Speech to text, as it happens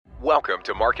Welcome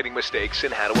to Marketing Mistakes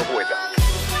and How to Avoid Them.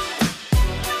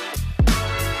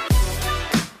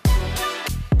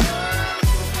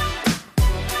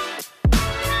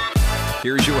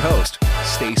 Here's your host,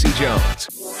 Stacey Jones.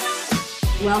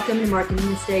 Welcome to Marketing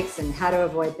Mistakes and How to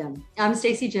Avoid Them. I'm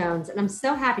Stacey Jones, and I'm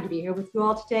so happy to be here with you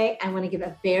all today. I want to give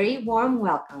a very warm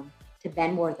welcome to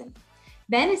Ben Worthen.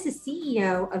 Ben is the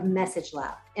CEO of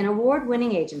MessageLab, an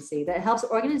award-winning agency that helps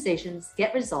organizations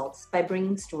get results by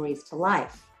bringing stories to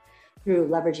life. Through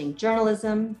leveraging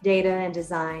journalism, data, and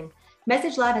design,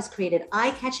 MessageLab has created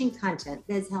eye-catching content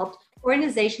that has helped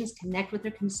organizations connect with their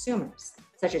consumers,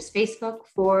 such as Facebook,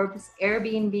 Forbes,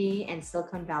 Airbnb, and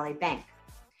Silicon Valley Bank.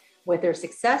 With their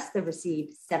success, they've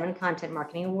received 7 content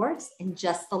marketing awards in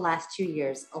just the last 2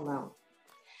 years alone.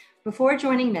 Before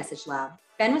joining MessageLab,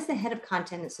 Ben was the head of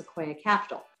content at Sequoia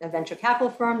Capital, a venture capital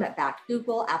firm that backed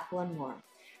Google, Apple, and more,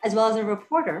 as well as a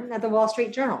reporter at the Wall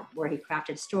Street Journal, where he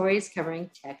crafted stories covering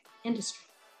tech industry.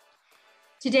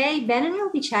 Today, Ben and I will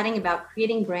be chatting about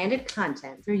creating branded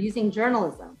content through using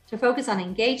journalism to focus on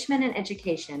engagement and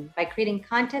education by creating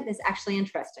content that's actually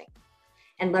interesting,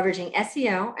 and leveraging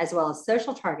SEO as well as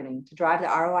social targeting to drive the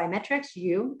ROI metrics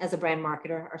you as a brand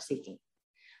marketer are seeking.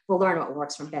 We'll learn what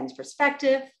works from Ben's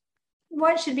perspective,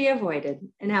 what should be avoided,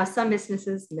 and how some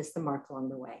businesses miss the mark along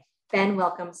the way. Ben,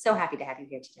 welcome. So happy to have you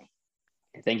here today.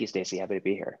 Thank you, Stacey. Happy to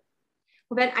be here.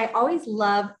 Well, Ben, I always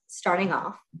love starting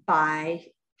off by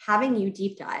having you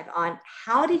deep dive on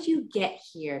how did you get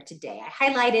here today? I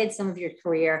highlighted some of your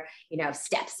career,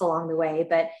 steps along the way,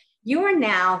 but you are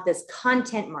now this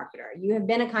content marketer. You have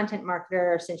been a content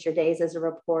marketer since your days as a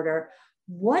reporter.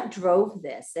 What drove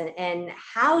this and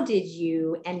how did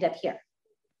you end up here?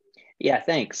 Yeah,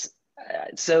 thanks.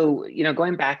 So,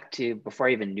 going back to before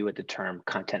I even knew what the term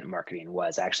content marketing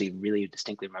was, I actually really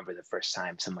distinctly remember the first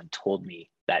time someone told me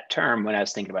that term when I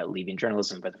was thinking about leaving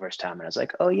journalism for the first time. And I was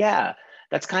like, oh yeah,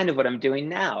 that's kind of what I'm doing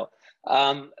now.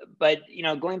 But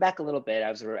going back a little bit,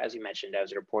 as you mentioned, I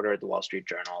was a reporter at the Wall Street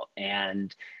Journal.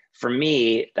 And for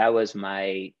me, that was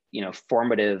my,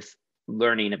 formative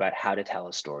learning about how to tell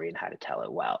a story and how to tell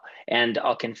it well. And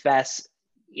I'll confess,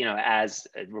 as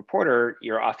a reporter,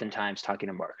 you're oftentimes talking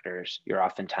to marketers, you're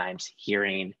oftentimes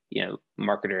hearing,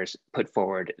 marketers put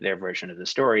forward their version of the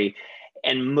story.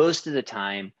 And most of the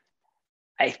time,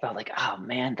 I felt like, oh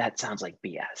man, that sounds like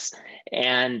BS.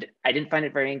 And I didn't find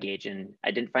it very engaging.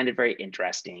 I didn't find it very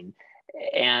interesting.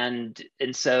 And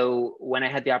so when I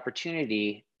had the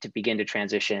opportunity to begin to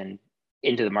transition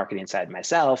into the marketing side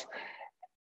myself,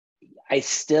 I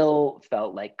still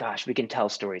felt like, gosh, we can tell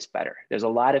stories better. There's a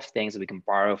lot of things that we can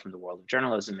borrow from the world of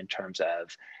journalism in terms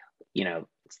of,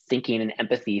 thinking and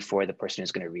empathy for the person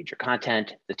who's going to read your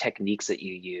content, the techniques that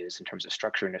you use in terms of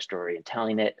structuring a story and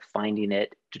telling it, finding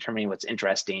it, determining what's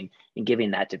interesting, and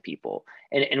giving that to people.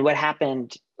 And what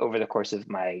happened over the course of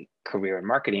my career in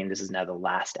marketing, this is now the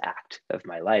last act of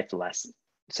my life, the last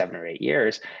 7 or 8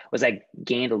 years, was I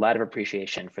gained a lot of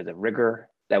appreciation for the rigor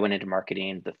that went into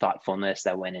marketing, the thoughtfulness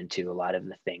that went into a lot of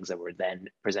the things that were then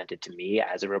presented to me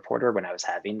as a reporter when I was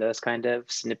having those kind of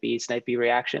snipey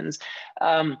reactions.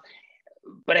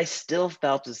 But I still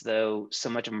felt as though so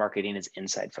much of marketing is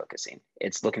inside focusing.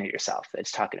 It's looking at yourself.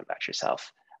 It's talking about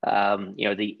yourself.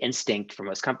 The instinct for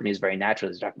most companies very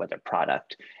naturally is to talk about their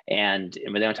product. And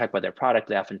when they don't talk about their product,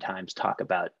 they oftentimes talk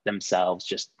about themselves,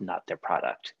 just not their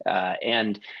product.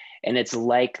 And it's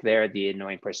like they're the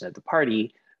annoying person at the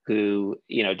party who,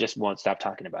 just won't stop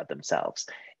talking about themselves.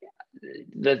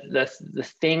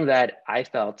 The thing that I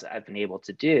felt I've been able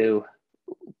to do,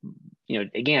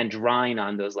 again, drawing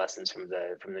on those lessons from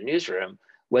the newsroom,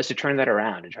 was to turn that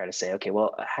around and try to say, okay,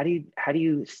 well, how do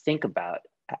you think about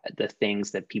the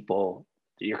things that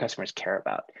your customers care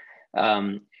about?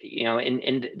 And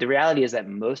the reality is that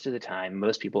most of the time,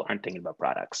 most people aren't thinking about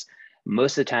products.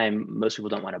 Most of the time, most people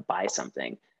don't want to buy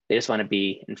something. They just want to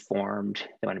be informed.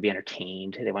 They want to be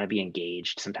entertained. They want to be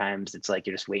engaged. Sometimes it's like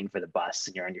you're just waiting for the bus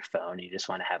and you're on your phone and you just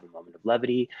want to have a moment of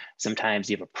levity. Sometimes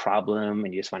you have a problem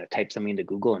and you just want to type something into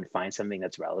Google and find something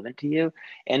that's relevant to you.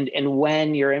 And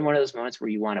when you're in one of those moments where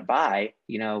you want to buy,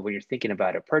 when you're thinking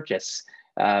about a purchase,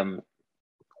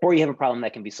 or you have a problem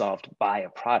that can be solved by a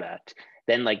product,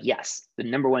 then yes, the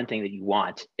number one thing that you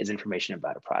want is information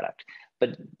about a product.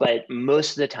 But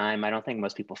most of the time, I don't think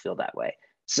most people feel that way.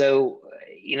 So,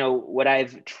 what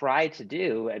I've tried to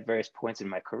do at various points in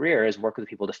my career is work with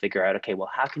people to figure out, okay, well,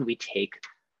 how can we take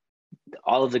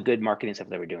all of the good marketing stuff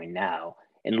that we're doing now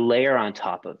and layer on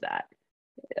top of that,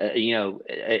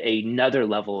 another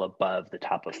level above the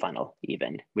top of funnel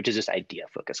even, which is just idea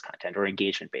focused content or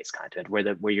engagement based content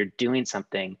where you're doing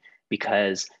something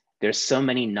because there's so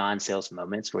many non-sales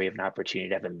moments where you have an opportunity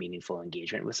to have a meaningful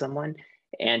engagement with someone.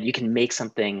 and you can make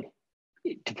something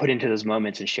to put into those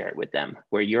moments and share it with them,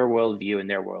 where your worldview and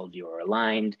their worldview are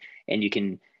aligned, and you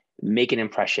can make an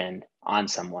impression on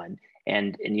someone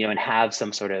and have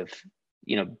some sort of,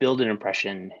 build an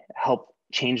impression, help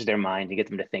change their mind and get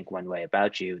them to think one way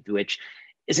about you, which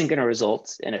isn't going to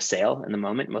result in a sale in the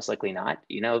moment, most likely not.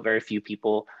 Very few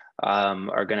people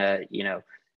are going to,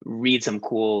 read some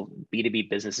cool B2B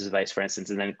business advice, for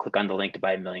instance, and then click on the link to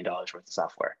buy $1 million worth of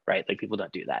software, right? Like, people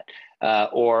don't do that.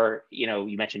 Or,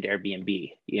 you mentioned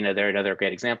Airbnb, they're another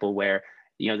great example where,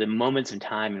 the moments in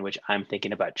time in which I'm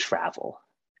thinking about travel,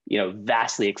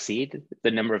 vastly exceed the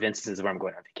number of instances where I'm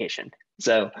going on vacation.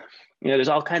 So, there's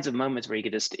all kinds of moments where you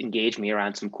could just engage me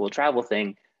around some cool travel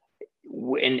thing.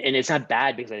 And it's not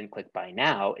bad because I didn't click buy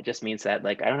now. It just means that,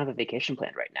 like, I don't have a vacation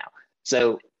planned right now.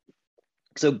 So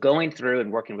going through and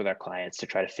working with our clients to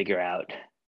try to figure out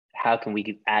how can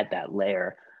we add that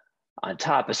layer on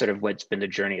top is sort of what's been the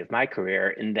journey of my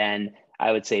career. And then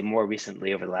I would say more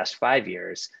recently, over the last 5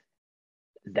 years,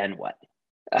 then what?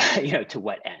 To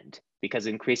what end? Because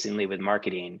increasingly with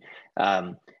marketing,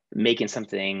 making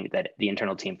something that the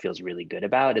internal team feels really good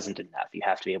about isn't enough. You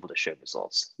have to be able to show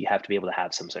results. You have to be able to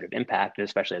have some sort of impact,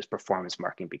 especially as performance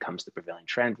marketing becomes the prevailing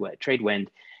trade wind.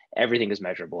 Everything is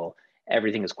measurable.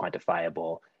 Everything is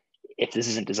quantifiable. If this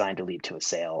isn't designed to lead to a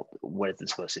sale, what is it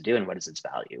supposed to do and what is its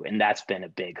value? And that's been a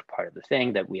big part of the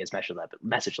thing that we as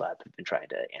Message Lab have been trying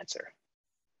to answer.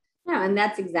 Yeah, and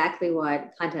that's exactly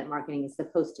what content marketing is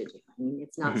supposed to do. I mean,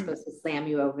 it's not supposed to slam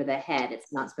you over the head.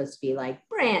 It's not supposed to be like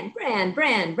brand, brand,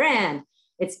 brand, brand.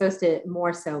 It's supposed to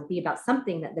more so be about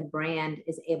something that the brand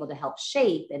is able to help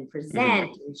shape and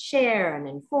present and share and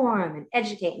inform and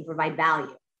educate and provide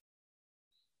value.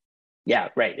 Yeah,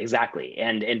 right, exactly.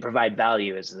 And provide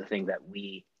value is the thing that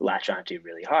we latch onto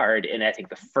really hard. And I think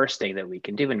the first thing that we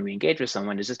can do when we engage with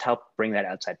someone is just help bring that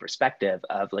outside perspective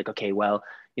of, like, okay, well,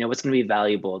 what's going to be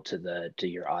valuable to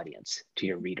your audience, to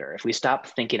your reader. If we stop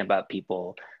thinking about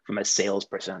people from a sales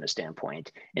persona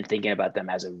standpoint and thinking about them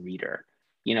as a reader,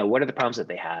 what are the problems that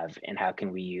they have, and how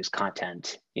can we use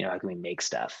content? How can we make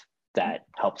stuff that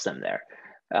helps them there?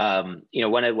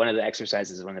 One of the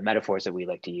exercises, one of the metaphors that we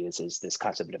like to use is this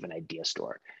concept of an idea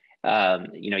store.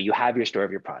 You have your store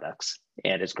of your products,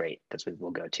 and it's great. That's what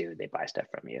we'll go to. They buy stuff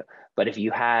from you. But if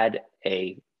you had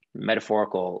a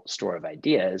metaphorical store of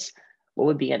ideas, what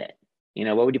would be in it?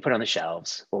 What would you put on the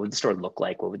shelves? What would the store look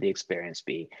like? What would the experience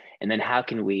be? And then how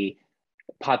can we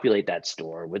populate that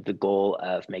store with the goal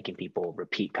of making people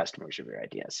repeat customers of your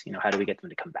ideas? How do we get them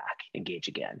to come back, engage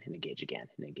again, and engage again,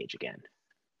 and engage again?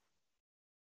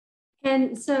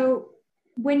 And so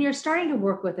when you're starting to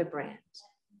work with a brand,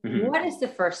 what is the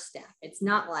first step? It's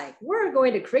not like, we're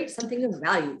going to create something of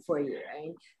value for you,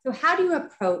 right? So how do you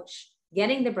approach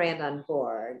getting the brand on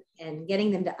board and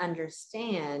getting them to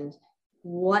understand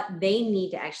what they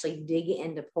need to actually dig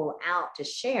in to pull out to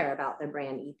share about the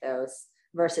brand ethos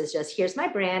versus just, here's my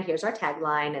brand, here's our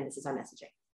tagline, and this is our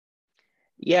messaging?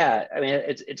 Yeah, I mean,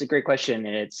 it's a great question,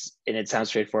 and it sounds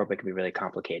straightforward, but it can be really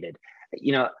complicated.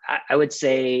 I would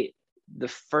say the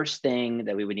first thing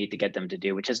that we would need to get them to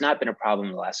do, which has not been a problem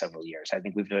in the last several years, I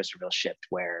think we've noticed a real shift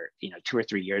where, 2 or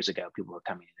 3 years ago, people were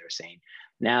coming and they were saying,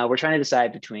 now we're trying to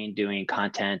decide between doing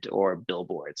content or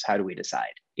billboards. How do we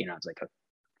decide? It's like, I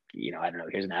don't know,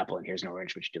 here's an apple and here's an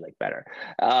orange, which do you like better?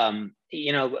 But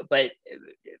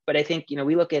I think,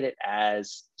 we look at it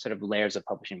as sort of layers of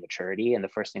publishing maturity. And the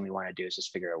first thing we want to do is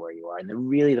just figure out where you are. And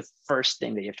the first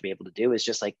thing that you have to be able to do is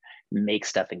just like make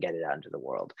stuff and get it out into the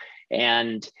world.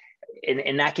 And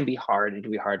that can be hard. It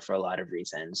can be hard for a lot of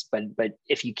reasons. But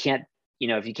if you can't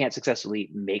successfully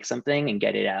make something and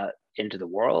get it out into the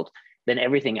world, then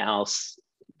everything else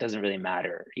doesn't really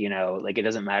matter. Like, it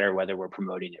doesn't matter whether we're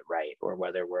promoting it right or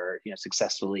whether we're,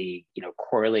 successfully,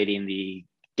 correlating the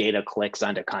data clicks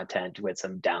onto content with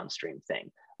some downstream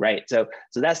thing, right? So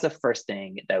that's the first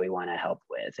thing that we want to help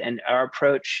with. And our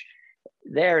approach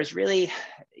there is really,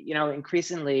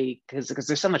 increasingly, because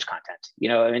there's so much content,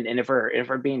 and if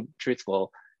we're being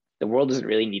truthful, the world doesn't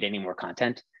really need any more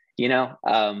content.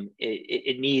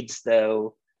 It needs,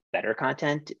 though, better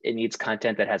content. It needs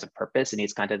content that has a purpose. It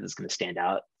needs content that's going to stand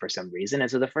out for some reason. And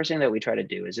so the first thing that we try to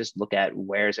do is just look at,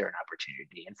 where's there an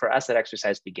opportunity? And for us, that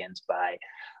exercise begins by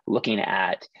looking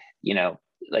at,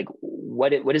 like,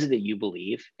 what is it that you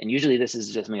believe? And usually this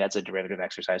is just something that's a derivative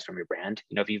exercise from your brand.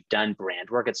 If you've done brand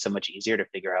work, it's so much easier to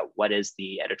figure out what is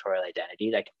the editorial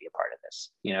identity that can be a part of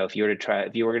this. If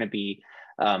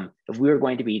we were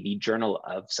going to be the journal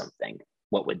of something,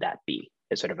 what would that be?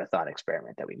 is sort of a thought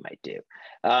experiment that we might do.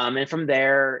 And from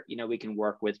there, we can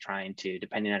work with trying to,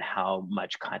 depending on how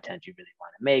much content you really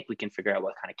want to make, we can figure out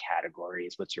what kind of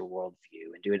categories, what's your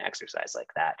worldview, and do an exercise like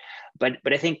that.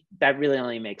 But I think that really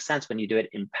only makes sense when you do it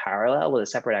in parallel with a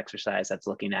separate exercise that's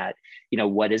looking at,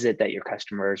 what is it that your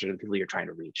customers or the people you're trying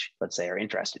to reach, let's say, are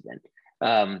interested in.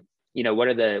 What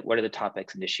are the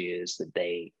topics and issues that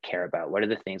they care about? What are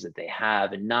the things that they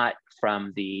have, and not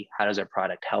from the how does our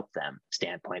product help them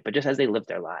standpoint, but just as they live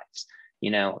their lives.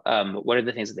 What are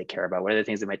the things that they care about? What are the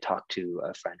things they might talk to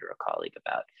a friend or a colleague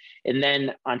about? And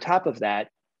then on top of that,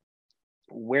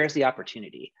 where's the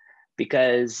opportunity?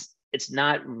 Because it's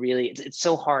not really, it's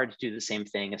so hard to do the same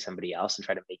thing as somebody else and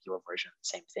try to make your version of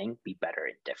the same thing be better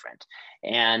and different.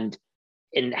 And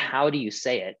how do you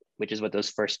say it, which is what those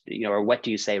first, or what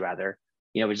do you say rather,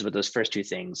 which is what those first two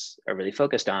things are really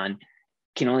focused on,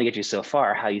 can only get you so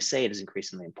far. How you say it is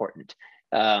increasingly important.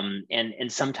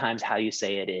 And sometimes how you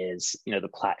say it is, the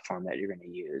platform that you're going to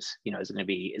use. Is it going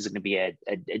to be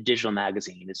a digital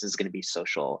magazine? Is this going to be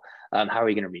social? How are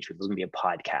you going to reach people? Is it going to be a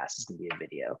podcast? Is it going to be a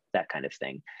video? That kind of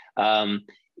thing. How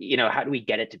do we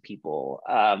get it to people?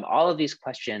 All of these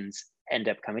questions end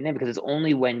up coming in because it's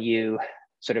only when you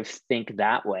sort of think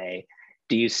that way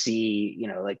do you see,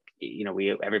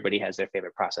 everybody has their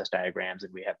favorite process diagrams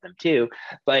and we have them too,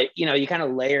 but, you kind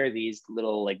of layer these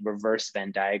little like reverse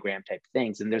Venn diagram type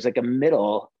things and there's like a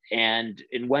middle. And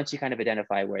once you kind of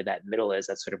identify where that middle is,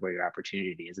 that's sort of where your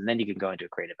opportunity is. And then you can go into a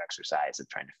creative exercise of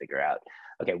trying to figure out,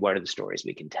 okay, what are the stories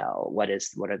we can tell? What are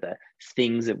the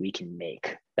things that we can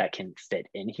make that can fit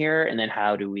in here? And then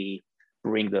how do we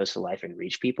bring those to life and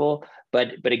reach people? But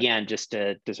again, just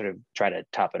to sort of try to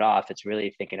top it off, it's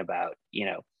really thinking about,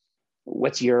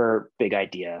 what's your big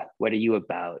idea? What are you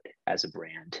about as a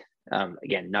brand?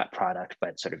 Again, not product,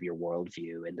 but sort of your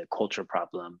worldview and the culture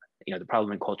problem, the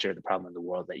problem in culture, the problem in the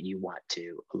world that you want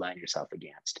to align yourself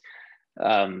against.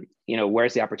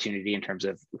 Where's the opportunity in terms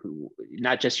of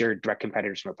not just your direct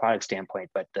competitors from a product standpoint,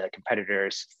 but the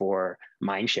competitors for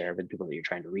mind share of the people that you're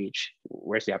trying to reach?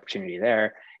 Where's the opportunity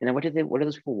there? And then what do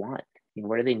those people want?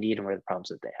 What do they need and what are the problems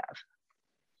that they have?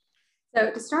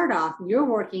 So to start off, you're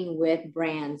working with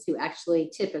brands who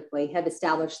actually typically have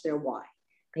established their why.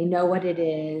 They know what it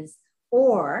is,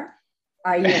 or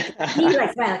are you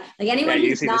like smiling? Like anyone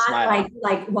who's not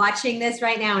like watching this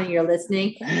right now and you're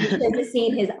listening, you're just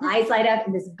seeing his eyes light up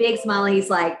and this big smile. He's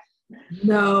like,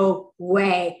 no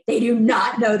way. They do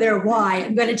not know their why.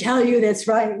 I'm going to tell you this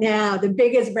right now. The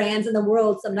biggest brands in the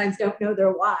world sometimes don't know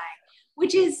their why,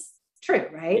 which is true,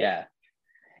 right? Yeah.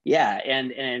 Yeah.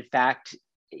 And in fact,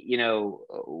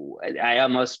 I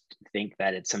almost think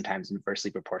that it's sometimes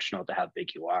inversely proportional to how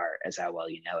big you are as how well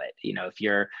you know it. If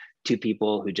you're two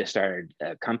people who just started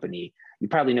a company, you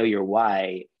probably know your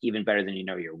why even better than you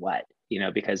know your what,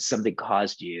 because something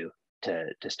caused you to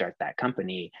start that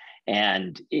company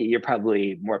and you're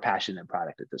probably more passionate than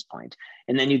product at this point.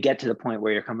 And then you get to the point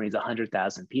where your company is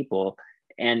 100,000 people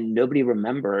and nobody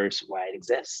remembers why it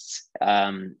exists.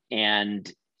 And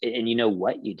you know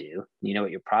what you do,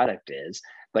 what your product is,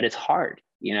 but it's hard,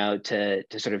 to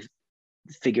sort of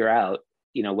figure out,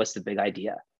 what's the big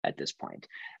idea at this point.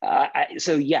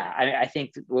 I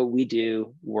think what we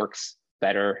do works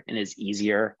better and is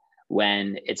easier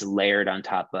when it's layered on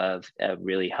top of a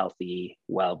really healthy,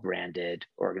 well-branded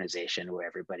organization where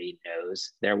everybody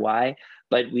knows their why.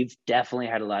 But we've definitely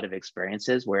had a lot of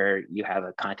experiences where you have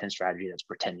a content strategy that's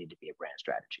pretending to be a brand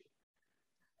strategy.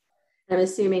 I'm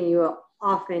assuming you will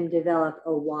often develop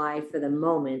a why for the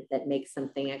moment that makes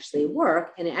something actually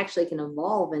work, and it actually can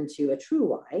evolve into a true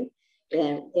why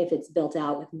if it's built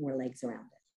out with more legs around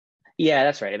it. Yeah,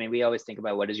 that's right. I mean, we always think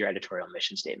about what is your editorial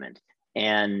mission statement,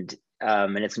 and it's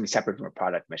going to be separate from a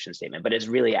product mission statement, but it's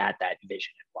really at that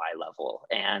vision and why level.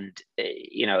 And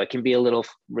it can be a little,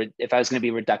 if I was going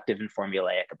to be reductive and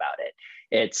formulaic about it,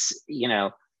 it's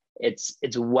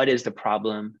what is the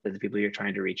problem that the people you're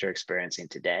trying to reach are experiencing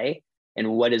today, and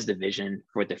what is the vision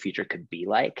for what the future could be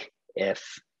like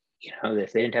if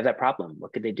if they didn't have that problem,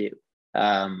 what could they do?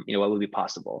 What would be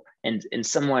possible? And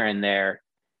somewhere in there,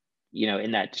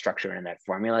 in that structure and in that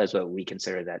formula is what we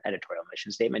consider that editorial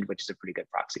mission statement, which is a pretty good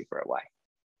proxy for a why.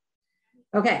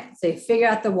 Okay, so you figure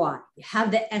out the why. You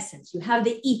have the essence. You have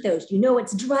the ethos. You know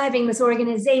what's driving this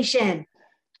organization.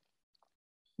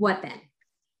 What then?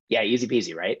 Yeah, easy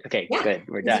peasy, right? Okay, yeah. Good.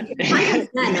 We're done.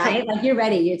 Done, right? Like you're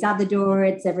ready. It's out the door.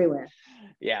 It's everywhere.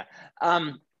 Yeah.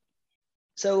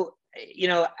 So,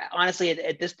 honestly,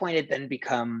 at this point, it then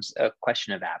becomes a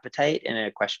question of appetite and a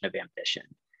question of ambition.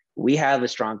 We have a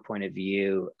strong point of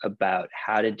view about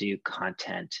how to do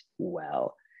content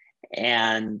well.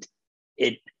 And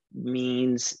it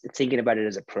means thinking about it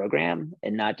as a program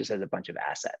and not just as a bunch of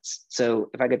assets. So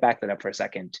if I could back that up for a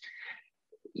second,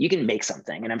 you can make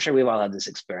something. And I'm sure we've all had this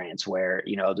experience where,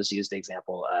 I'll just use the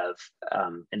example of,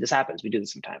 and this happens, we do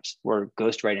this sometimes, we're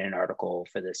ghostwriting an article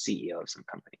for the CEO of some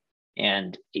company.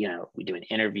 And, we do an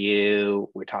interview,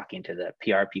 we're talking to the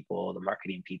PR people, the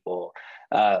marketing people,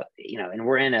 and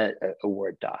we're in a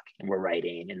Word doc and we're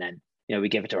writing, and then, we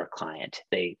give it to our client.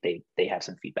 They have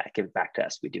some feedback, give it back to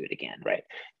us. We do it again, right?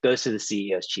 Goes to the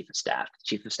CEO's chief of staff. The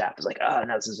chief of staff is like, oh,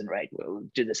 no, this isn't right. We'll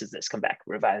do this as this, come back,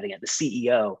 revive it again. The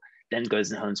CEO then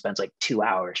goes home and spends like 2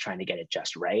 hours trying to get it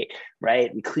just right?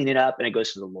 We clean it up and it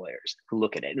goes to the lawyers who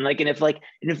look at it.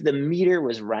 And if the meter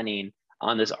was running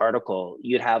on this article,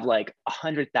 you'd have like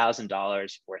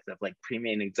 $100,000 worth of like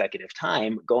premium executive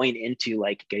time going into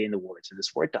like getting the words in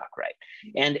this Word doc right.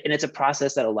 And it's a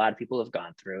process that a lot of people have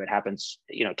gone through. It happens,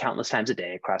 countless times a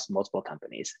day across multiple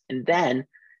companies. And then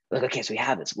like, okay, so we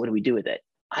have this, what do we do with it?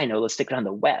 I know, let's stick it on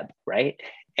the web, right?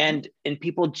 And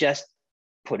people just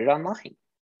put it online.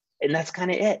 And that's kind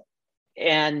of it.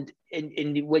 And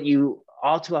what you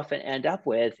all too often end up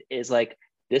with is like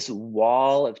this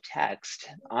wall of text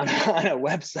on a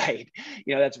website,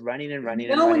 that's running and running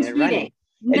and running and running.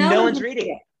 And no one's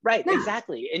reading it. Right, no.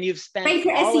 Exactly. And you've spent great for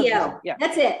SEO. Yeah,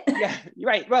 that's it. Yeah, you're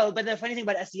right. Well, but the funny thing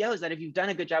about SEO is that if you've done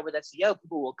a good job with SEO,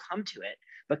 people will come to it.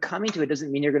 But coming to it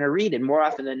doesn't mean you're going to read it. More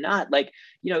often than not, like,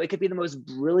 it could be the most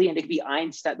brilliant. It could be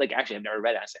Einstein. Like, actually, I've never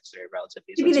read Einstein's theory of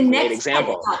relativity. So it could be the next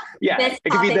example. Yeah, best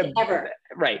it could be the ever.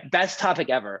 Right, best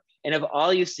topic ever. And if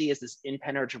all you see is this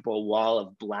impenetrable wall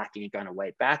of black ink on a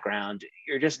white background,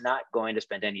 you're just not going to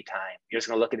spend any time. You're just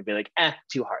going to look at it and be like,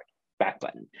 too hard, back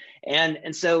button.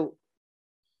 And so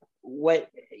what,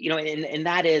 and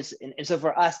that is, and so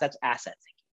for us, that's asset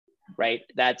thinking, right?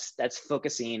 That's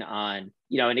focusing on,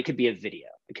 and it could be a video,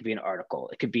 it could be an article,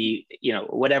 it could be,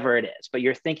 whatever it is, but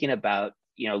you're thinking about,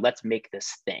 let's make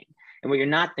this thing. And what you're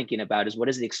not thinking about is what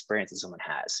is the experience that someone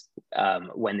has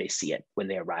when they see it, when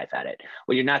they arrive at it.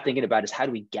 What you're not thinking about is how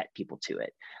do we get people to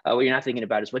it? What you're not thinking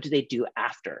about is what do they do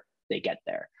after they get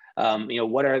there?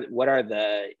 What are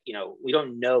the, we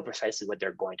don't know precisely what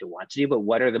they're going to want to do, but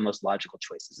what are the most logical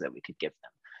choices that we could give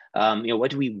them?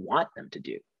 What do we want them to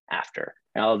do after,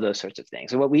 and all of those sorts of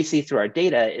things. So what we see through our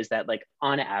data is that, like,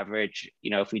 on average,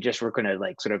 if we just were going to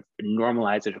like sort of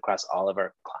normalize it across all of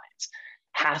our clients,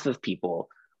 half of people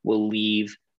will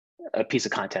leave a piece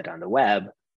of content on the web,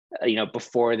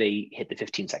 before they hit the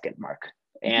 15-second mark.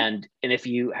 And if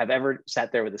you have ever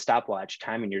sat there with a stopwatch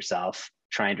timing yourself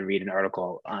trying to read an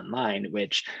article online,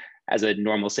 which as a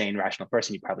normal, sane, rational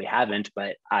person, you probably haven't,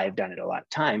 but I've done it a lot of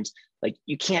times, like,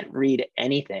 you can't read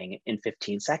anything in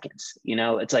 15 seconds.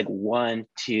 It's like 1,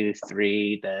 2,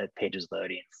 3, the page is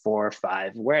loading, 4,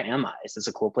 5, where am I? Is this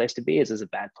a cool place to be? Is this a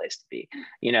bad place to be?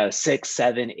 6,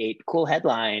 7, 8, cool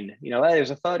headline,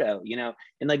 there's a photo,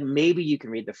 and like, maybe you can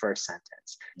read the first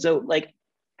sentence. So like,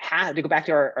 to go back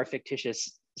to our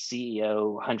fictitious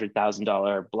CEO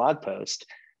 $100,000 blog post,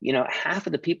 half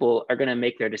of the people are going to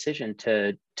make their decision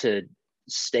to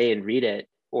stay and read it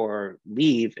or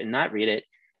leave and not read it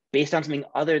based on something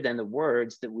other than the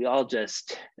words that we all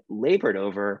just labored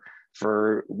over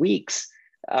for weeks.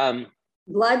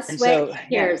 Blood, sweat,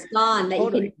 tears, gone, that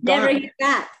totally, you can never get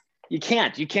back. You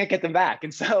can't get them back.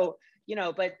 And so,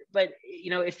 but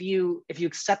if you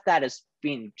accept that as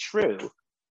being true,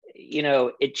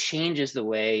 it changes the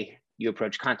way you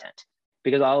approach content,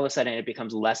 because all of a sudden it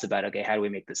becomes less about, okay, how do we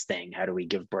make this thing? How do we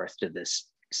give birth to this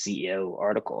CEO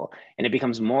article? And it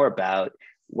becomes more about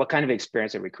what kind of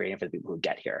experience are we creating for the people who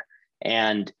get here?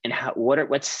 And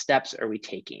what steps are we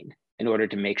taking in order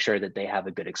to make sure that they have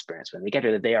a good experience when they get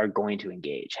here, that they are going to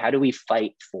engage? How do we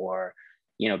fight for,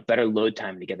 better load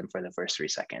time to get them for the first 3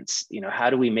 seconds? How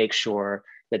do we make sure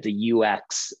that the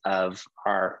UX of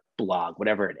our blog,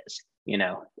 whatever it is,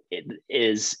 it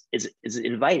is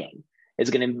inviting? Is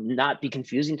going to not be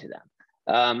confusing to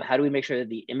them? How do we make sure that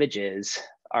the images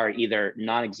are either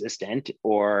non-existent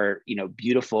or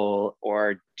beautiful,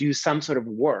 or do some sort of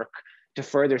work to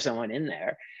further someone in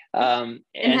there? And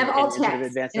have alt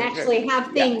text and actually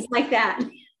have things like that.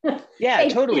 Yeah,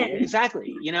 totally,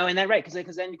 exactly. And that, right,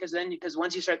 because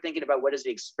once you start thinking about what is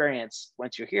the experience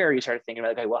once you're here, you start thinking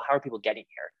about, okay, well, how are people getting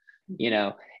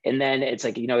here? And then it's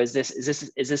like, is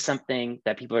this something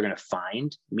that people are going to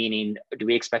find? Meaning, do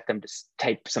we expect them to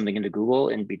type something into Google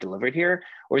and be delivered here?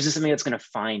 Or is this something that's going to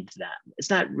find them? It's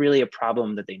not really a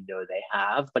problem that they know they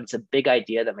have, but it's a big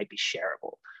idea that might be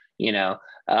shareable.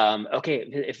 Okay,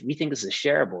 if we think this is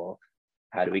shareable,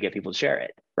 how do we get people to share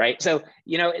it? right? So,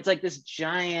 it's like this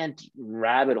giant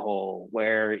rabbit hole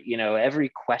where, every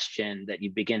question that you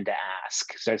begin to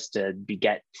ask starts to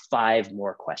beget 5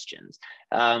 more questions.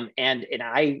 And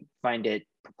I find it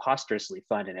preposterously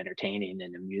fun and entertaining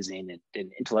and amusing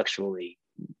and intellectually,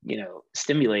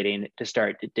 stimulating to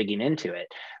start digging into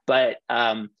it. But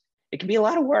it can be a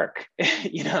lot of work,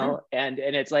 and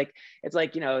it's like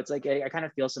I kind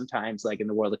of feel sometimes like in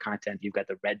the world of content, you've got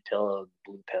the red pill,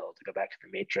 blue pill, to go back to the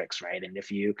matrix, right? And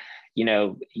if you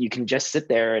can just sit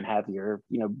there and have your,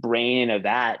 brain of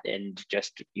that and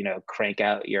just, crank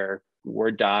out your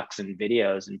Word docs and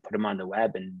videos and put them on the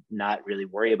web and not really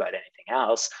worry about anything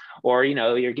else, or,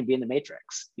 you can be in the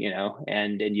matrix,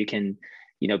 and you can,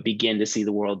 begin to see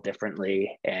the world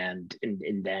differently and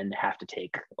then have to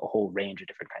take a whole range of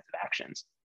different kinds of actions.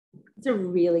 It's a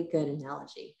really good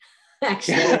analogy,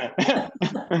 actually.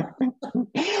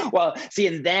 Well, see,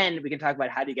 and then we can talk about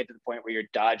how do you get to the point where you're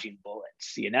dodging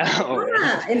bullets, in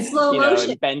slow motion,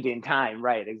 and bending time,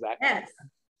 right? Exactly. Yes.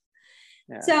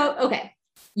 Yeah. So, okay,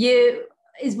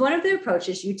 is one of the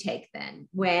approaches you take then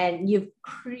when you've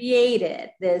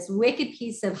created this wicked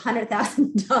piece of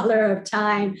 $100,000 of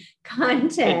time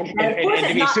content. And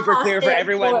to be super clear for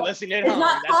everyone listening at home, it's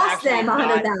not cost them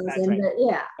 $100,000, right. but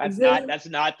yeah. That's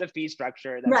not the fee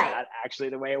structure. That's not actually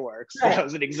the way it works. Right. That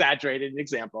was an exaggerated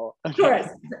example. Of course,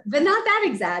 but not that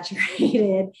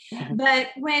exaggerated. But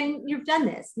when you've done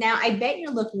this, now I bet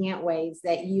you're looking at ways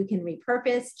that you can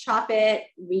repurpose, chop it,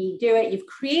 redo it. You've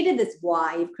created this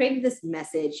why, you've created this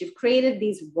message, you've created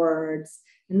these words,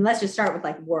 and let's just start with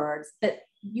like words, but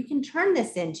you can turn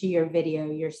this into your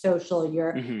video, your social,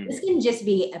 this can just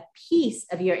be a piece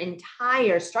of your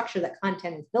entire structure that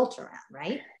content is built around,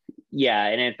 right? Yeah,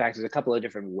 and in fact, there's a couple of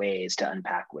different ways to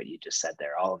unpack what you just said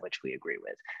there, all of which we agree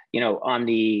with. On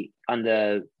the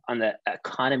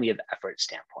economy of effort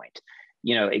standpoint,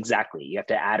 exactly, you have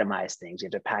to atomize things, you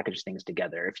have to package things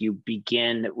together. If you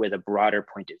begin with a broader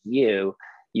point of view,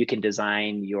 you can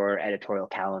design your editorial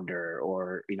calendar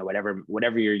or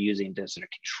whatever you're using to sort of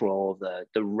control the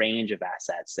range of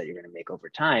assets that you're going to make over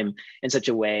time in such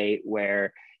a way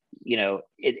where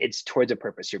it's towards a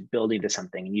purpose. You're building to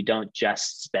something, and you don't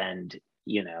just spend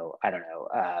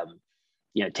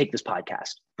take this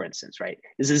podcast, for instance, right?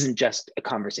 This isn't just a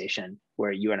conversation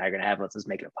where you and I are going to have, let's just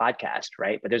make it a podcast,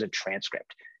 right? But there's a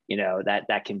transcript,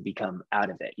 that can become out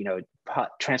of it.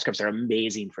 Transcripts are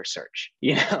amazing for search,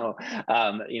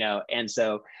 and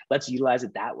so let's utilize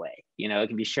it that way. It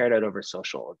can be shared out over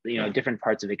social, different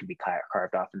parts of it can be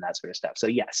carved off and that sort of stuff. So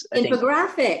yes,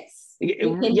 infographics,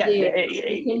 you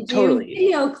can totally do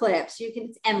video clips,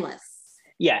 it's endless.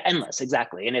 Yeah, endless,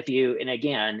 exactly. And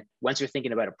again, once you're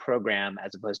thinking about a program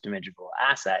as opposed to an individual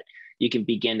asset, you can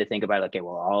begin to think about, okay,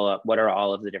 well, what are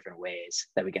all of the different ways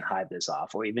that we can hive this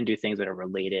off, or even do things that are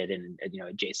related and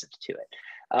adjacent to it.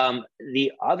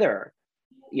 The other,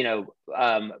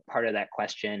 part of that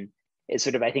question is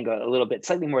sort of, I think, a little bit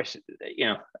more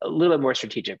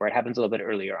strategic, where it happens a little bit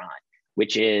earlier on,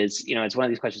 which is, it's one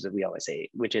of these questions that we always say,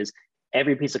 which is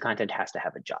every piece of content has to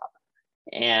have a job.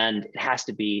 And it has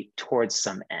to be towards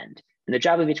some end. And the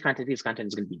job of each piece of content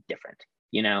is going to be different,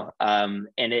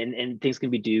 and things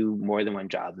can do more than one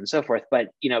job and so forth. But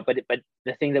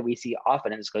the thing that we see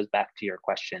often, and this goes back to your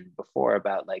question before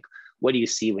about like, what do you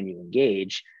see when you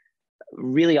engage?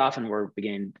 Really often we're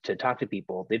beginning to talk to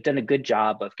people. They've done a good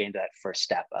job of getting to that first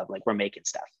step of like, we're making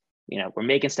stuff, we're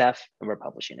making stuff and we're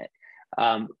publishing it.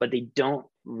 But they don't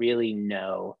really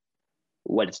know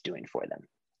what it's doing for them.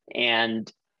 And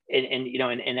we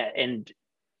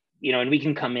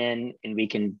can come in and we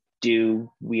can do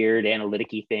weird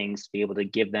analytic-y things to be able to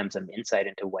give them some insight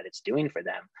into what it's doing for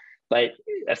them. But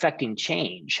affecting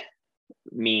change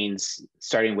means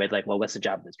starting with like, well, what's the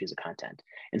job of this piece of content?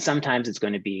 And sometimes it's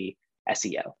going to be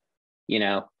SEO,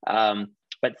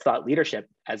 but thought leadership,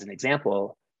 as an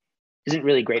example, isn't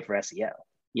really great for SEO.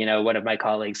 One of my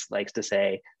colleagues likes to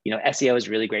say, SEO is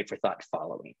really great for thought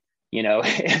following.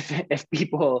 If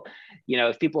people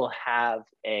have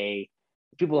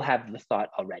the thought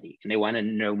already and they want to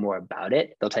know more about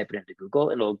it, they'll type it into Google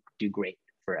and it'll do great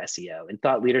for SEO. And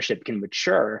thought leadership can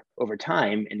mature over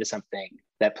time into something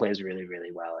that plays really,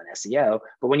 really well in SEO.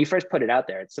 But when you first put it out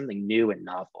there, it's something new and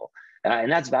novel,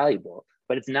 and that's valuable,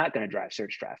 but it's not going to drive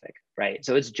search traffic, right?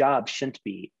 So its job shouldn't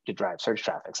be to drive search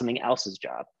traffic. Something else's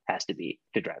job has to be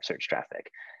to drive search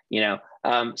traffic.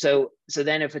 So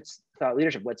then if it's thought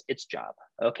leadership, what's its job?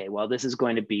 Okay, well, this is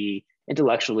going to be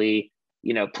intellectually,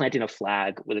 planting a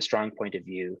flag with a strong point of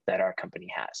view that our company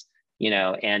has,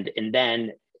 and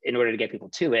then in order to get people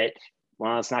to it,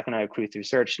 well, it's not going to accrue through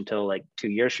search until like 2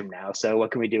 years from now. So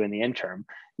what can we do in the interim?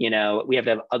 You know, we have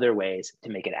to have other ways to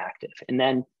make it active. And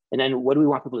then what do we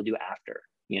want people to do after?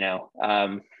 You know,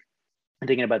 I'm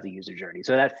thinking about the user journey.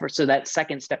 So that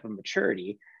second step of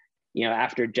maturity, you know,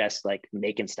 after just like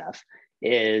making stuff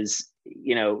is,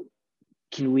 you know,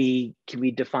 can we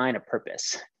define a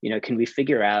purpose? You know, can we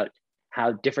figure out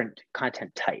how different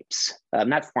content types,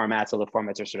 not formats, although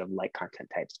formats are sort of like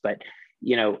content types, but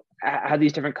you know, how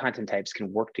these different content types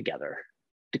can work together.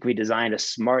 Can we design a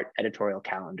smart editorial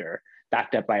calendar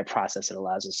backed up by a process that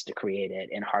allows us to create it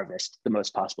and harvest the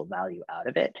most possible value out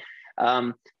of it?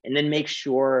 And then make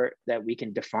sure that we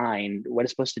can define what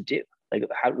it's supposed to do. Like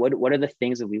what are the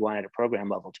things that we want at a program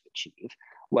level to achieve?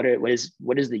 What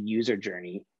is the user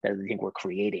journey that we think we're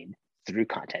creating through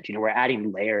content? You know, we're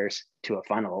adding layers to a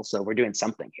funnel, so we're doing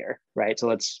something here, right? So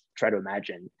let's try to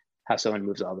imagine how someone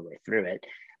moves all the way through it.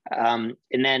 And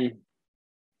then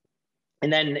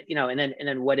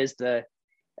what is the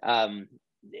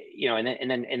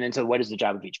so what is the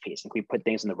job of each piece? Like we put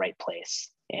things in the right place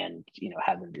and, you know,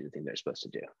 have them do the thing they're supposed to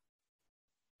do.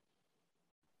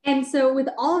 And so with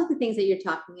all of the things that you're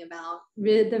talking about,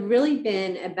 they've really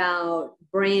been about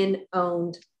brand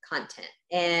owned content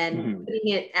and putting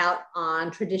it out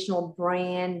on traditional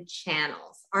brand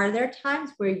channels. Are there times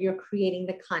where you're creating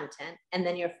the content and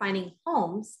then you're finding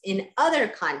homes in other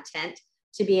content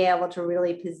to be able to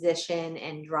really position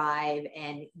and drive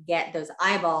and get those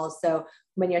eyeballs? So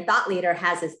when your thought leader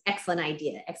has this excellent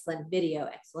idea, excellent video,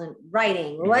 excellent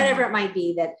writing, whatever it might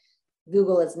be that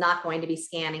Google is not going to be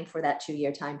scanning for that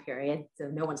 2-year time period, so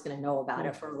no one's going to know about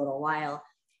it for a little while.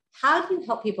 How do you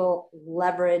help people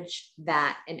leverage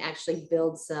that and actually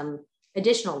build some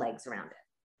additional legs around it?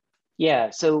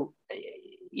 Yeah, so,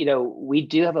 you know, we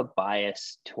do have a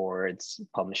bias towards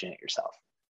publishing it yourself.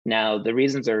 Now, the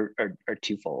reasons are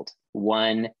twofold.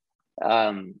 One,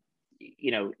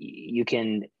 you know, you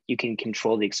can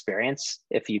control the experience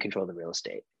if you control the real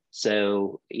estate.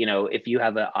 So, you know, if you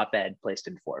have an op-ed placed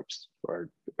in Forbes or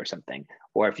something,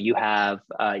 or if you have,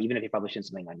 even if you're publishing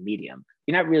something on Medium,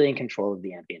 you're not really in control of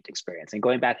the ambient experience. And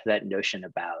going back to that notion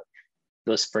about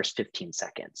those first 15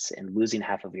 seconds and losing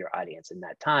half of your audience in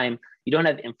that time, you don't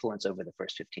have influence over the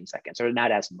first 15 seconds, or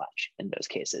not as much in those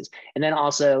cases. And then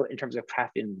also in terms of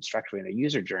crafting and structuring a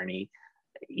user journey,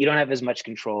 you don't have as much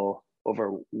control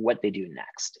over what they do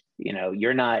next. You know,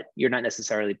 you're not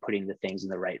necessarily putting the things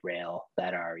in the right rail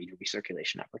that are, you know,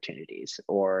 recirculation opportunities,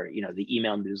 or, you know, the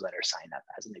email newsletter sign up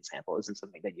as an example isn't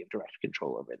something that you have direct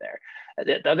control over there.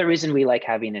 The other reason we like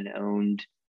having an owned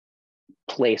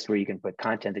place where you can put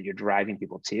content that you're driving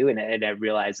people to, and I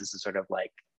realize this is sort of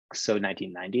like so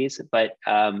 1990s, but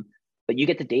you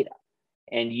get the data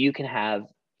and you can have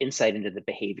insight into the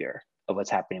behavior of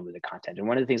what's happening with the content. And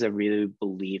one of the things I really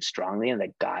believe strongly and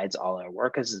that guides all our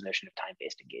work is the notion of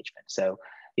time-based engagement. So,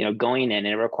 you know, going in, and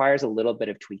it requires a little bit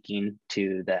of tweaking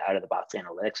to the out-of-the-box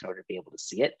analytics in order to be able to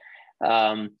see it.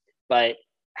 But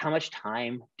how much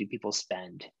time do people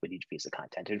spend with each piece of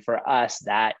content? And for us,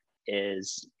 that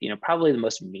is, you know, probably the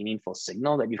most meaningful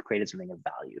signal that you've created something of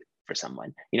value for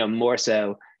someone, you know, more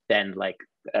so than like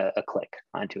a click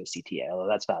onto a CTA, although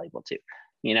that's valuable too,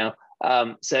 you know?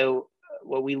 So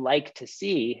what we like to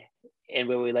see and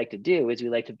what we like to do is we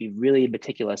like to be really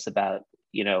meticulous about,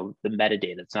 you know, the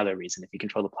metadata. It's another reason. If you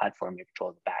control the platform, you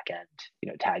control the back end, you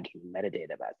know, tagging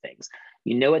metadata about things.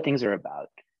 You know what things are about,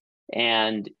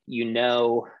 and you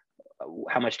know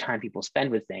how much time people spend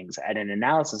with things. At an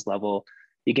analysis level,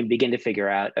 you can begin to figure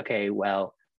out, okay,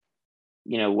 well,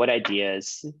 you know, what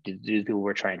ideas do the people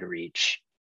we're trying to reach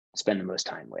spend the most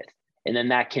time with? And then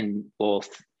that can both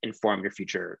inform your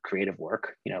future creative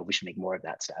work. You know, we should make more of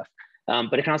that stuff.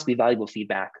 But it can also be valuable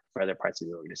feedback for other parts of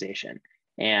the organization.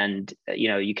 And, you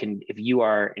know, you can, if you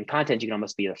are in content, you can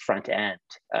almost be the front end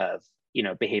of, you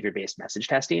know, behavior-based message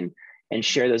testing and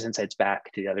share those insights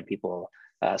back to the other people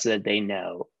so that they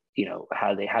know, you know,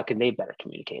 how can they better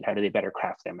communicate? How do they better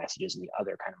craft their messages and the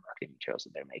other kind of marketing materials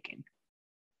that they're making?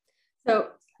 So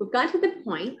we've got to the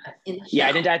point in the show. Yeah,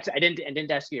 I didn't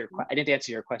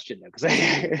answer your question though, because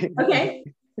okay,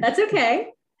 that's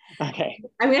okay. Okay.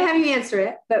 I'm going to have you answer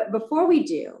it. But before we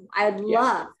do, I'd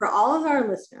love for all of our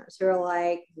listeners who are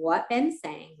like, what Ben's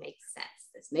saying makes sense.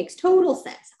 This makes total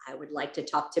sense. I would like to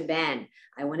talk to Ben.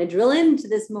 I want to drill into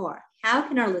this more. How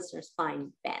can our listeners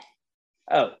find Ben?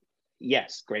 Oh,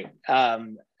 yes. Great.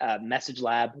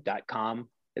 Messagelab.com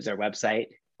is our website.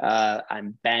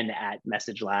 I'm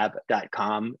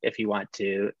ben@messagelab.com if you want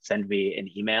to send me an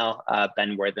email.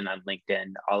 Ben Worthen on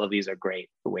LinkedIn. All of these are great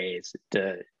ways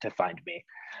to find me.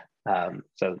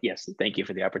 So yes, thank you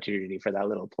for the opportunity for that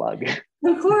little plug.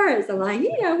 Of course. I'm like,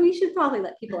 we should probably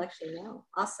let people actually know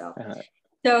also.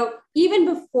 So even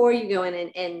before you go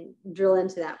in and drill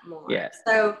into that more. Yeah.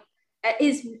 So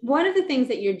is one of the things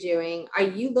that you're doing, are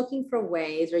you looking for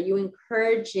ways, are you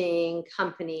encouraging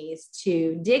companies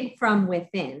to dig from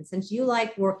within, since you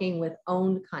like working with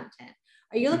owned content?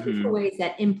 Are you looking for ways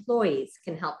that employees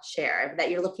can help share, that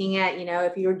you're looking at,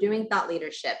 if you're doing thought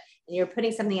leadership and you're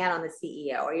putting something out on the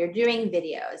CEO, or you're doing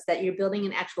videos, that you're building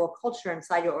an actual culture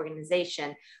inside your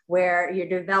organization where you're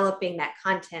developing that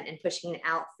content and pushing it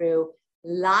out through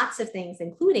lots of things,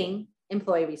 including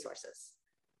employee resources?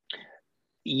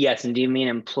 Yes, and do you mean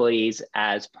employees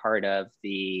as part of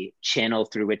the channel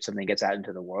through which something gets out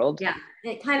into the world? Yeah,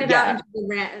 it kind of out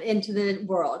into the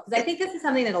world. Because I think this is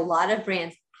something that a lot of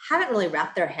brands haven't really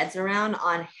wrapped their heads around,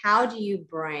 on how do you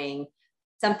bring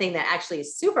something that actually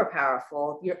is super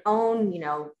powerful, your own,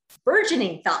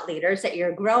 burgeoning thought leaders that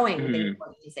you're growing within your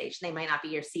organization. They might not be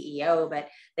your CEO, but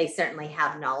they certainly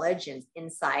have knowledge and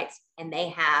insights, and they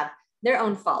have their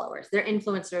own followers, their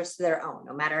influencers to their own,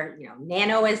 no matter,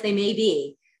 nano as they may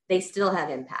be, they still have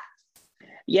impact.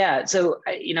 Yeah. So,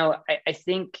 I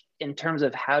think in terms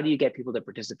of how do you get people to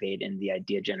participate in the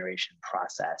idea generation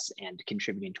process and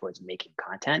contributing towards making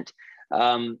content,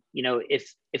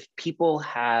 if people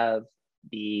have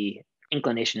the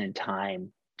inclination and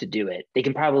time to do it, they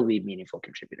can probably be a meaningful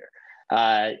contributor.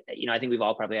 I think we've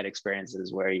all probably had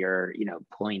experiences where you're,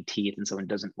 pulling teeth and someone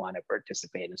doesn't want to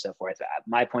participate and so forth.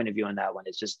 My point of view on that one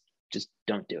is just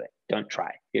don't do it. Don't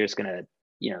try. You're just going to,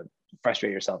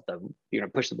 frustrate yourself. You're going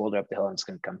to push the boulder up the hill and it's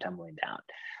going to come tumbling down.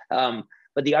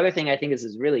 But the other thing I think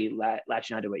is really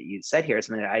latching onto what you said here,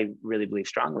 something that I really believe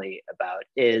strongly about,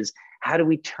 is how do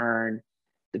we turn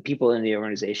the people in the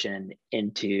organization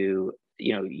into,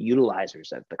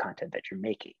 utilizers of the content that you're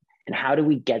making? And how do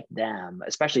we get them,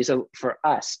 especially so for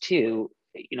us too,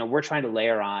 we're trying to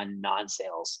layer on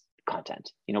non-sales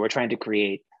content. We're trying to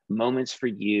create moments for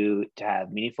you to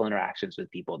have meaningful interactions with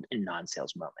people in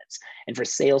non-sales moments. And for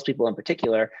salespeople in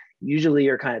particular, usually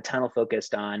you're kind of tunnel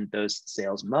focused on those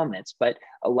sales moments, but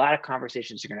a lot of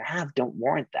conversations you're going to have don't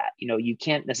warrant that. You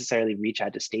can't necessarily reach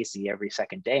out to Stacy every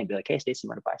second day and be like, hey, Stacy, you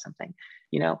want to buy something?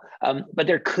 But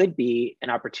there could be an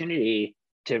opportunity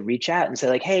to reach out and say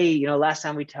like, hey, last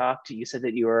time we talked, you said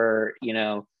that you were,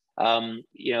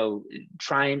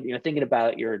 thinking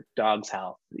about your dog's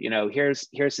health. Here's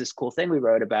this cool thing we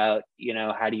wrote about,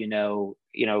 how do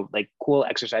like cool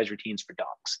exercise routines for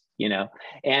dogs,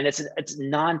 and it's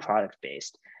non-product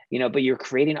based, but you're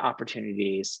creating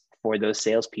opportunities for those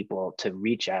salespeople to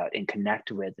reach out and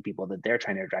connect with the people that they're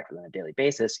trying to attract on a daily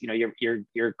basis.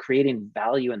 You're creating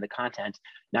value in the content,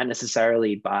 not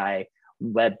necessarily by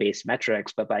web-based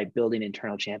metrics, but by building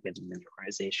internal champions within the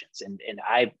organizations. And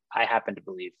I happen to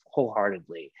believe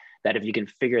wholeheartedly that if you can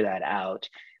figure that out,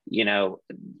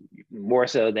 more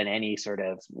so than any sort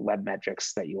of web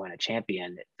metrics that you want to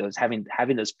champion, those having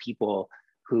those people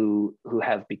who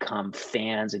have become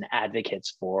fans and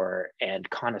advocates for and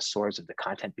connoisseurs of the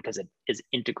content because it is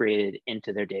integrated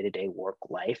into their day-to-day work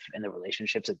life and the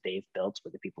relationships that they've built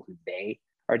with the people who they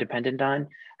are dependent on.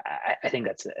 I think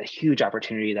that's a huge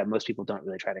opportunity that most people don't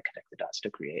really try to connect the dots to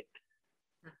create.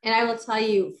 And I will tell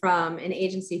you, from an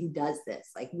agency who does this,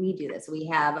 like we do this, we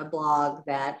have a blog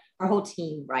that our whole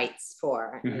team writes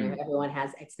for. Everyone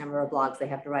has X number of blogs they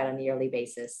have to write on a yearly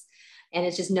basis. And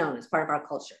it's just known as part of our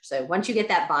culture. So once you get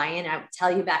that buy-in, I would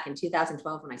tell you back in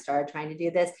 2012, when I started trying to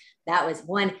do this, that was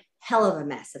one hell of a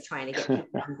mess of trying to get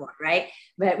people on board, right?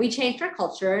 But we changed our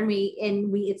culture, and we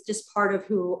it's just part of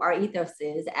who our ethos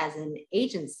is as an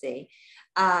agency.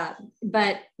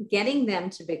 But getting them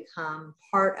to become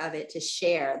part of it, to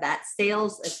share that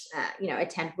sales,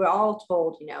 attempt. We're all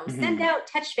told, send out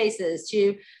touch faces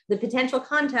to the potential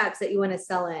contacts that you want to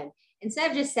sell in.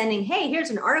 Instead of just sending, hey, here's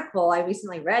an article I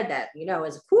recently read that,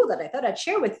 is cool that I thought I'd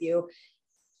share with you.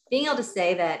 Being able to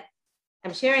say that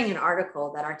I'm sharing an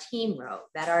article that our team wrote,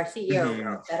 that our CEO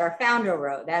wrote, that our founder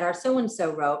wrote, that our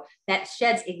so-and-so wrote, that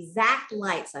sheds exact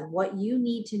lights on what you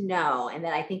need to know, and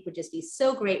that I think would just be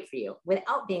so great for you,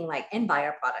 without being like, and buy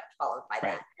our product followed by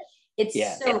that. It's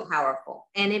so powerful,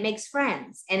 and it makes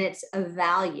friends, and it's a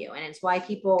value. And it's why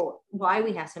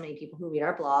we have so many people who read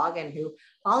our blog and who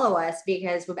follow us,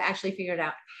 because we've actually figured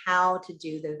out how to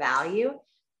do the value.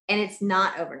 And it's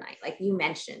not overnight. Like you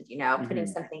mentioned, putting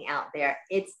something out there,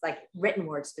 it's like written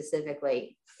word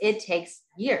specifically, it takes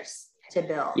years to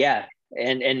build. Yeah.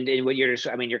 And what you're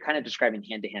kind of describing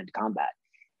hand-to-hand combat.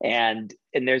 And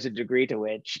there's a degree to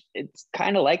which it's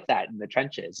kind of like that in the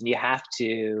trenches, and you have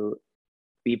to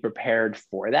be prepared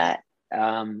for that.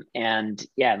 And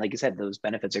yeah, like you said, those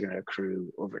benefits are going to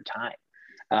accrue over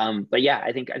time. But yeah,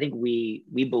 I think we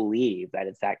believe that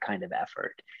it's that kind of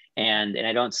effort, and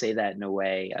I don't say that in a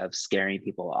way of scaring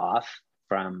people off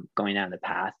from going down the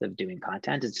path of doing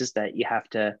content. It's just that you have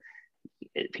to.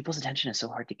 People's attention is so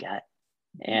hard to get,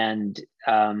 and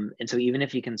so even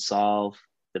if you can solve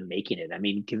the making it, I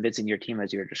mean, convincing your team,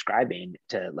 as you were describing,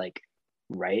 to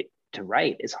write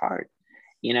is hard.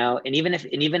 And even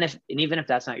if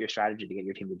that's not your strategy to get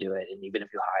your team to do it, and even if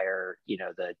you hire,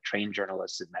 the trained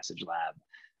journalists at Message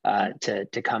Lab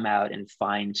to come out and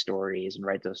find stories and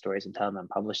write those stories and tell them and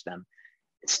publish them,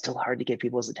 it's still hard to get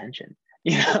people's attention,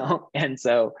 and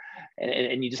so,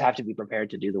 and you just have to be prepared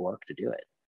to do the work to do it.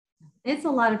 It's a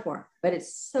lot of work, but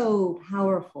it's so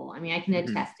powerful. I mean, I can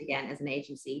attest again, as an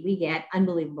agency, we get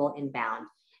unbelievable inbound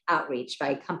outreach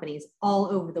by companies all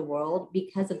over the world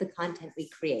because of the content we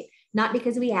create. Not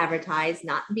because we advertise,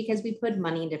 not because we put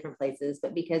money in different places,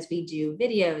 but because we do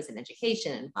videos and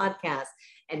education and podcasts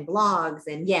and blogs.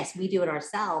 And yes, we do it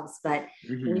ourselves, but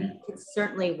we could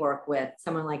certainly work with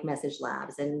someone like Message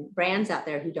Labs and brands out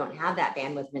there who don't have that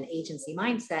bandwidth of an agency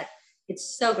mindset.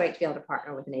 It's so great to be able to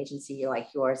partner with an agency like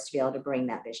yours to be able to bring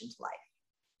that vision to life.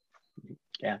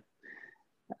 Yeah.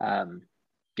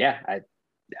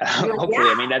 Hopefully,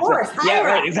 I mean, that's,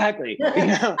 right, exactly.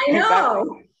 I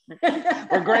know. Exactly.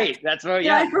 We're great. That's what,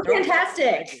 we're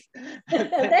fantastic.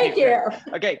 Thank you.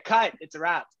 Okay, cut. It's a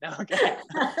wrap. No, okay.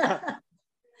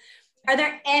 Are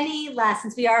there any last,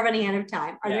 since we are running out of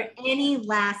time, are there any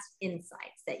last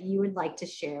insights that you would like to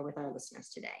share with our listeners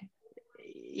today?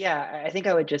 Yeah, I think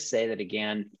I would just say that,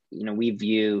 again, we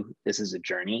view this as a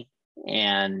journey,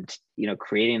 and,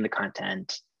 creating the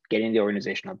content, getting the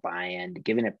organizational buy-in,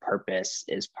 giving it purpose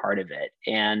is part of it.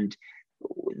 And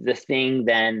the thing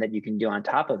then that you can do on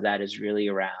top of that is really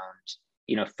around,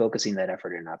 focusing that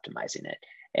effort and optimizing it.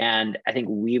 And I think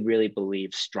we really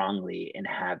believe strongly in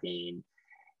having,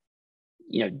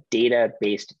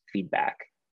 data-based feedback,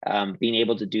 being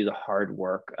able to do the hard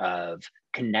work of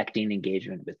connecting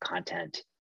engagement with content,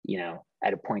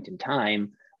 at a point in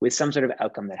time with some sort of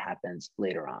outcome that happens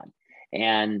later on.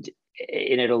 And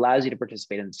it allows you to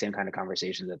participate in the same kind of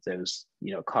conversations that those,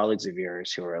 colleagues of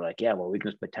yours who are like, yeah, well, we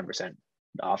can just put 10%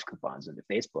 off coupons into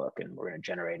Facebook and we're going to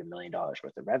generate $1 million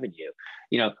worth of revenue.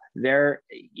 There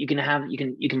you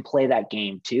can play that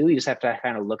game too. You just have to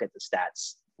kind of look at the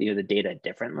stats, the data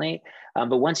differently.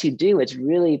 But once you do, it's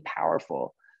really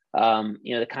powerful.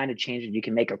 The kind of changes you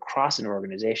can make across an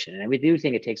organization. And we do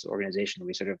think it takes an organization.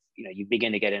 We sort of, you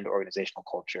begin to get into organizational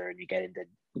culture and you get into,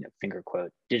 finger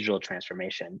quote, digital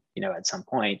transformation, at some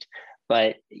point.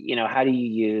 But, how do you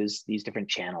use these different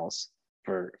channels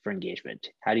for engagement?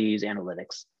 How do you use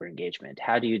analytics for engagement?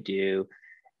 How do you do,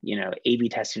 A/B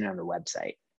testing on the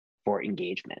website for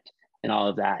engagement and all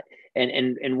of that?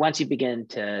 And once you begin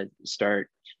to start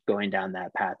going down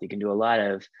that path, you can do a lot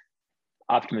of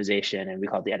optimization, and we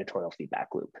call it the editorial feedback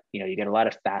loop. You get a lot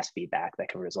of fast feedback that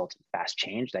can result in fast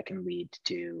change that can lead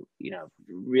to,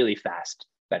 really fast,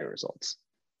 better results.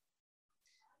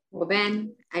 Well,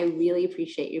 Ben, I really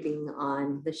appreciate you being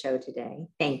on the show today.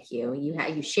 Thank you.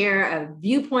 You share a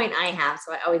viewpoint I have,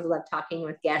 so I always love talking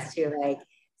with guests who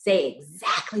say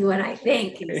exactly what I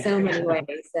think in so many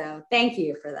ways. So thank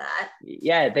you for that.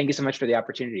 Yeah, thank you so much for the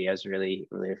opportunity. It was really,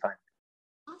 really fun.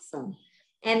 Awesome.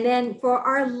 And then for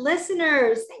our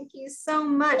listeners, thank you so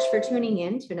much for tuning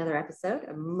in to another episode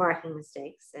of Marketing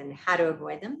Mistakes and How to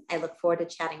Avoid Them. I look forward to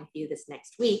chatting with you this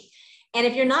next week. And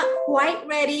if you're not quite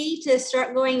ready to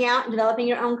start going out and developing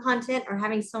your own content or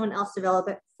having someone else develop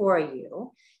it for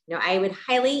you, I would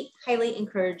highly, highly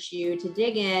encourage you to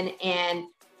dig in and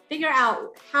figure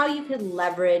out how you could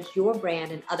leverage your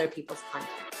brand and other people's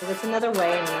content. So that's another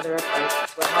way and another approach.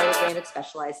 That's what Hollywood Branded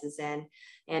specializes in.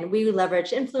 And we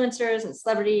leverage influencers and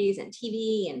celebrities and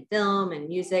TV and film and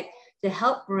music to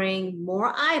help bring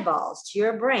more eyeballs to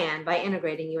your brand by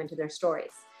integrating you into their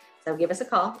stories. So give us a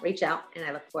call, reach out, and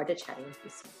I look forward to chatting with you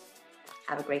soon.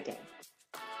 Have a great day.